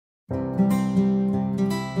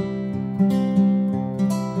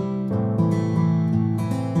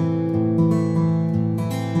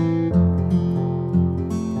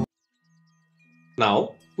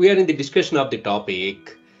Now we are in the discussion of the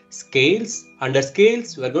topic scales. Under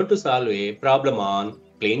scales, we are going to solve a problem on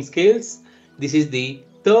plane scales. This is the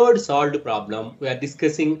third solved problem we are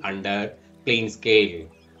discussing under plane scale.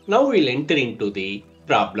 Now we will enter into the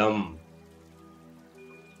problem.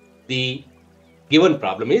 The given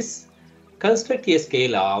problem is construct a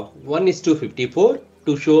scale of 1:54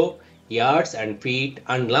 to show yards and feet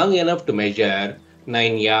and long enough to measure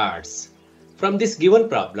 9 yards. From this given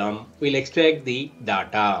problem, we'll extract the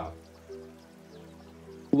data.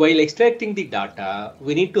 While extracting the data,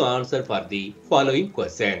 we need to answer for the following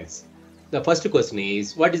questions. The first question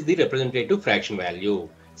is, what is the representative fraction value?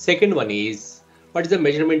 Second one is, what is the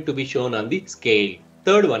measurement to be shown on the scale?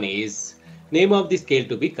 Third one is, name of the scale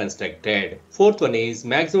to be constructed. Fourth one is,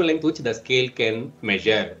 maximum length which the scale can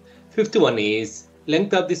measure. Fifth one is,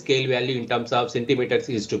 length of the scale value in terms of centimeters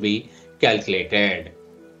is to be calculated.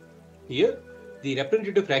 Here, the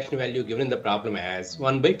representative fraction value given in the problem as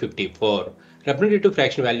 1/54. Representative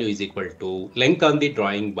fraction value is equal to length on the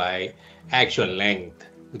drawing by actual length,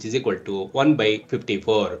 which is equal to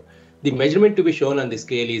 1/54. The measurement to be shown on the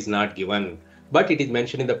scale is not given, but it is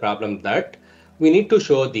mentioned in the problem that we need to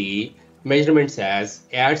show the measurements as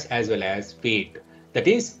yards as well as feet. That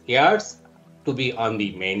is, yards to be on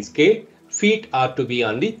the main scale, feet are to be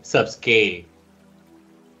on the subscale.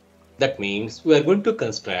 That means we are going to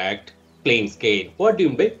construct plane scale. What do you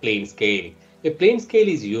mean by plane scale? A plane scale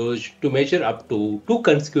is used to measure up to 2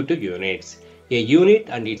 consecutive units, a unit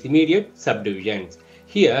and its immediate subdivisions.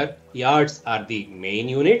 Here, yards are the main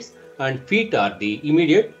units and feet are the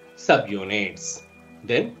immediate subunits.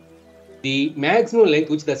 Then, the maximum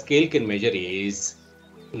length which the scale can measure is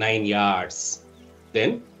 9 yards.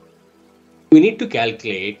 Then, we need to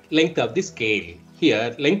calculate length of the scale.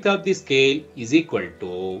 Here, length of the scale is equal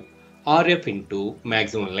to RF into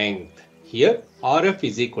maximum length. Here, RF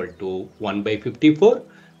is equal to 1/54.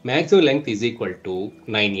 Maximum length is equal to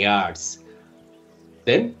 9 yards.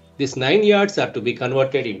 Then, these 9 yards are to be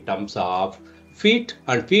converted in terms of feet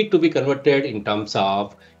and feet to be converted in terms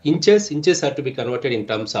of inches. Inches are to be converted in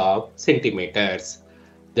terms of centimeters.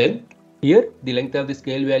 Then, here the length of the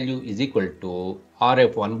scale value is equal to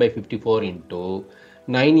RF 1/54 into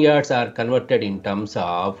 9 yards are converted in terms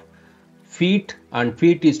of feet and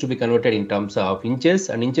feet is to be converted in terms of inches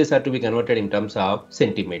and inches are to be converted in terms of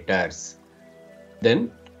centimeters. Then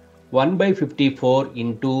 1/54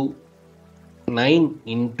 into 9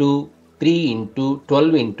 into 3 into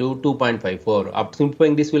 12 into 2.54. After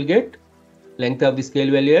simplifying this, we'll get length of the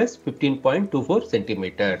scale value as 15.24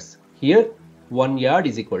 centimeters. Here 1 yard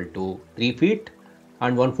is equal to 3 feet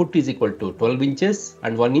and 1 foot is equal to 12 inches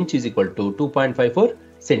and 1 inch is equal to 2.54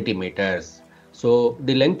 centimeters. So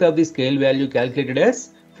the length of the scale value calculated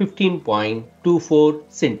as 15.24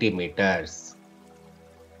 centimeters.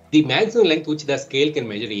 The maximum length which the scale can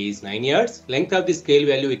measure is 9 yards. Length of the scale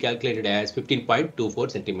value we calculated as 15.24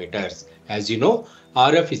 centimeters. As you know,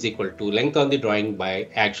 RF is equal to length on the drawing by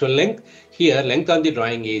actual length. Here, length on the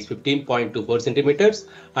drawing is 15.24 centimeters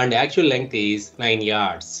and actual length is 9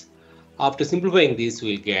 yards. After simplifying this,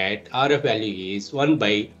 we will get RF value is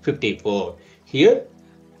 1/54. Here,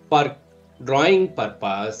 for drawing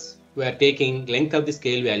purpose, we are taking length of the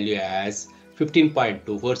scale value as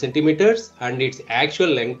 15.24 centimeters and its actual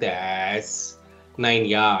length as 9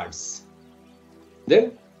 yards.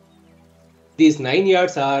 Then these 9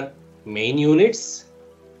 yards are main units.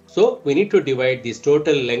 So we need to divide this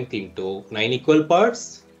total length into 9 equal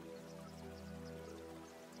parts.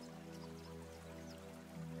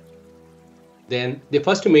 Then the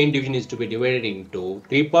first main division is to be divided into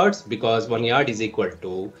 3 parts because 1 yard is equal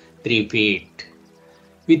to 3 feet.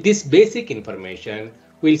 With this basic information,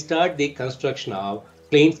 we'll start the construction of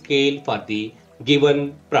plane scale for the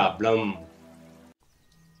given problem.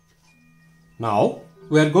 Now,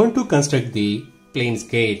 we are going to construct the plane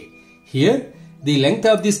scale. Here, the length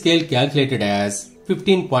of the scale calculated as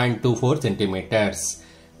 15.24 centimeters.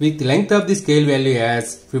 With length of the scale value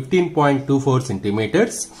as 15.24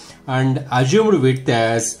 centimeters and assumed width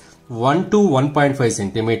as 1 to 1.5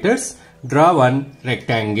 centimeters, draw one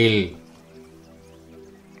rectangle.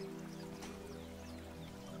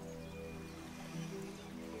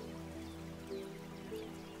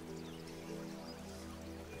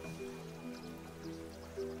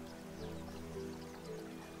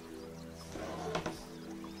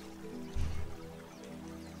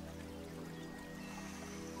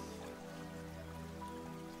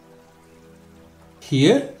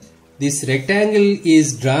 Here, this rectangle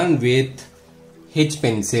is drawn with H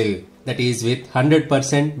pencil, that is with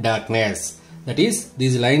 100% darkness. That is,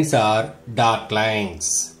 these lines are dark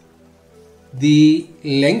lines. The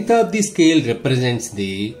length of the scale represents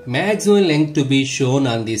the maximum length to be shown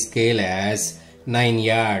on the scale as 9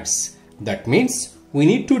 yards. That means we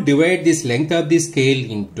need to divide this length of the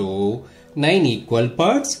scale into 9 equal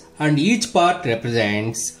parts and each part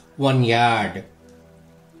represents 1 yard.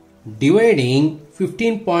 Dividing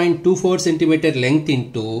 15.24 centimeter length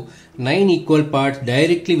into 9 equal parts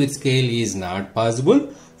directly with scale is not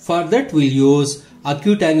possible. For that we'll use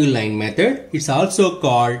acute angle line method. It's also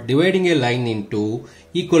called dividing a line into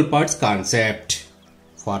equal parts concept.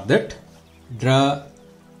 For that, draw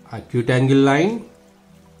acute angle line.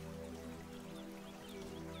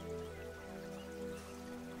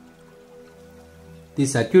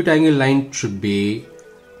 This acute angle line should be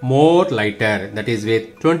more lighter, that is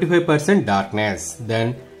with 25% darkness.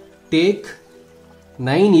 Then take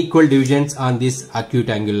 9 equal divisions on this acute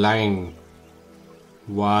angle line.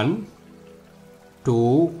 1,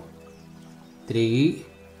 2, 3,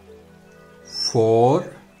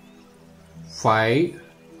 4, 5,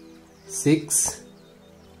 6,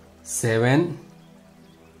 7,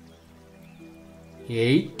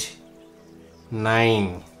 8,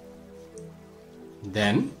 9.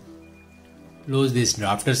 Then close this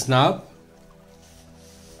drafter's knob.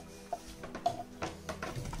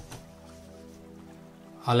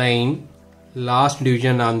 Align last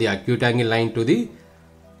division on the acute angle line to the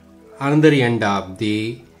another end of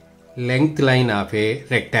the length line of a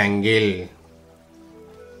rectangle.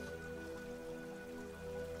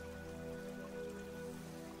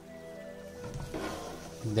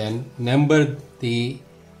 Then number the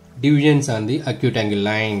divisions on the acute angle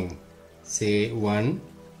line. Say 1,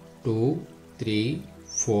 2, 3,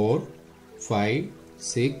 4, 5,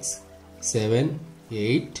 6, 7,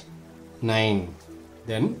 8, 9.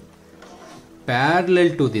 Then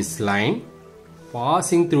parallel to this line,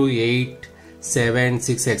 passing through 8, 7,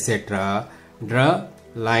 6, etc. draw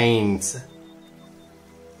lines.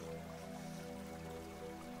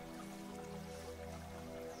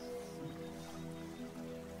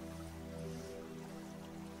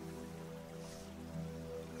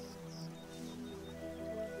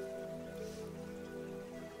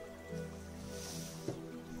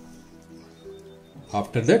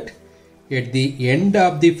 After that, at the end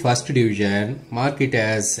of the first division, mark it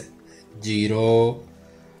as 0,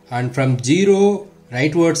 and from 0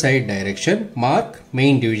 rightward side direction, mark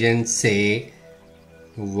main division, say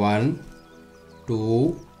 1,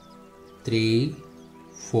 2, 3,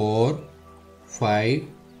 4, 5,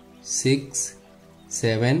 6,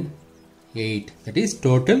 7, 8. That is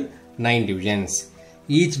total 9 divisions.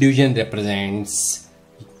 Each division represents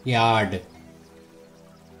yard.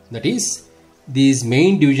 That is, these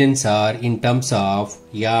main divisions are in terms of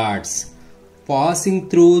yards. Passing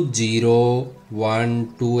through 0,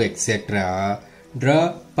 1, 2, etc.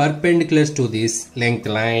 draw perpendiculars to this length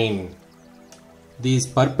line. These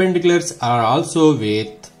perpendiculars are also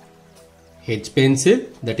with H pencil,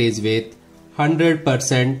 that is with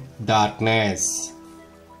 100% darkness.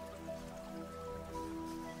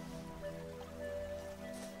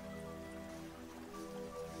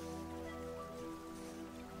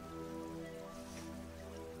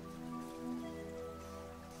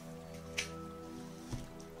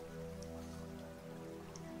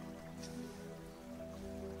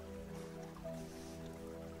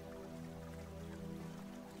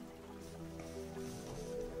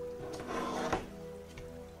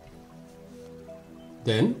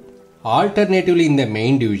 Then alternatively in the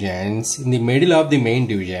main divisions, in the middle of the main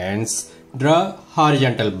divisions, draw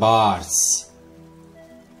horizontal bars.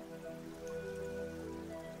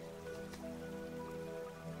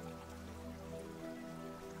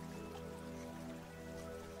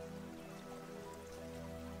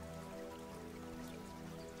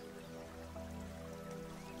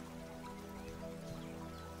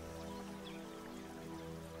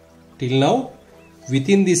 Till now,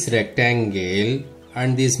 within this rectangle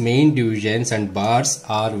and these main divisions and bars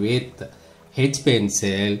are with H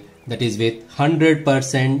pencil, that is with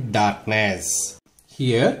 100% darkness.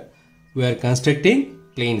 Here we are constructing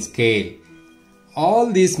plane scale. All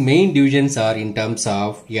these main divisions are in terms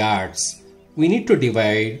of yards. We need to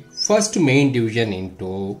divide first main division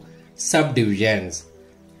into subdivisions.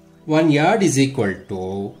 1 yard is equal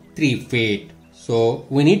to 3 feet. So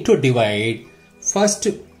we need to divide first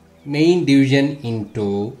main division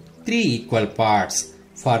into 3 equal parts.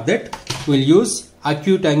 For that, we will use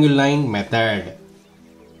acute angle line method.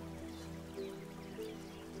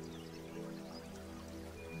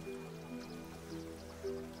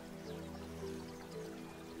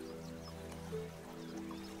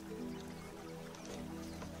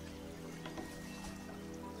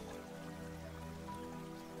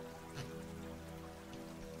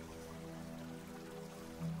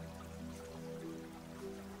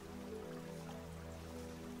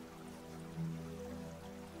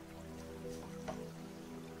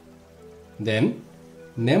 Then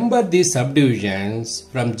number the subdivisions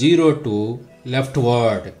from 0 to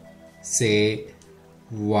leftward. Say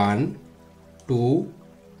 1, 2,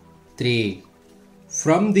 3.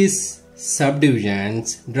 From these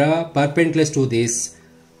subdivisions, draw perpendicular to this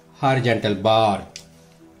horizontal bar.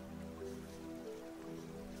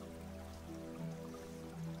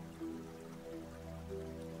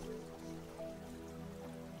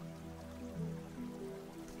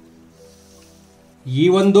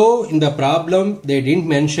 Even though in the problem they didn't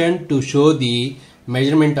mention to show the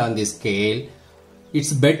measurement on the scale,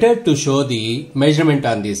 it's better to show the measurement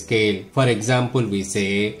on the scale. For example, we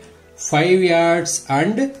say 5 yards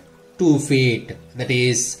and 2 feet. That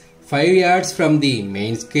is 5 yards from the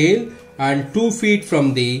main scale and 2 feet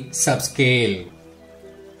from the subscale.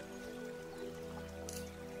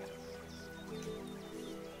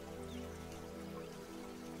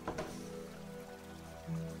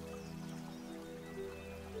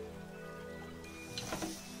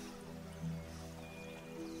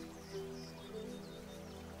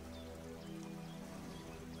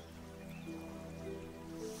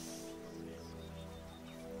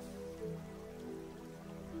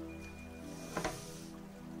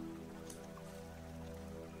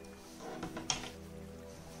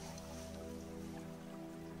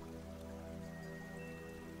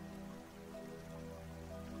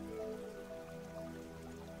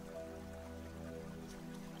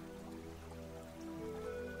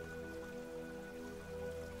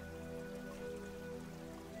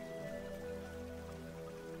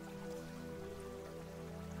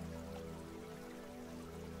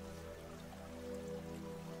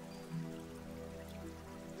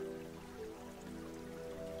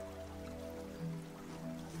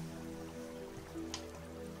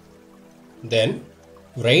 Then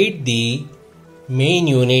write the main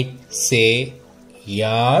unit, say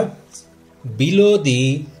yards, below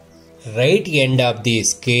the right end of the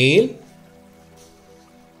scale,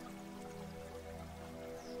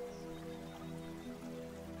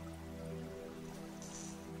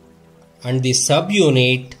 and the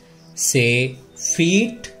subunit, say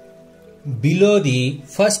feet, below the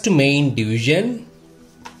first main division,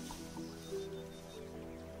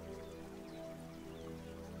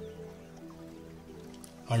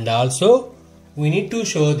 and also we need to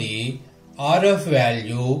show the RF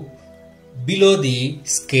value below the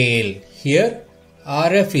scale. Here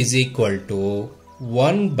RF is equal to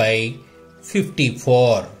 1 by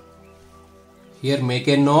 54. Here make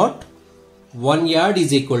a note, 1 yard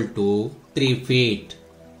is equal to 3 feet.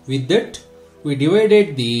 With that we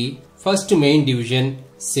divided the first main division,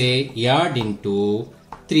 say yard, into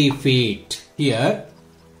 3 feet. Here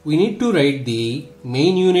we need to write the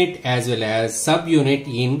main unit as well as subunit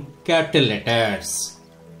in capital letters.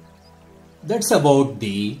 That's about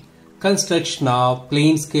the construction of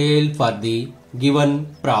plane scale for the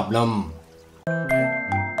given problem.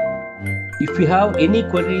 If you have any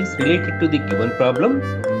queries related to the given problem,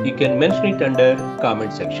 you can mention it under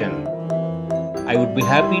comment section. I would be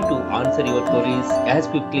happy to answer your queries as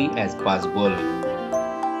quickly as possible.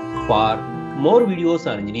 For more videos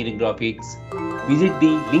on engineering graphics, visit the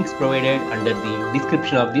links provided under the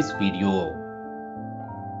description of this video.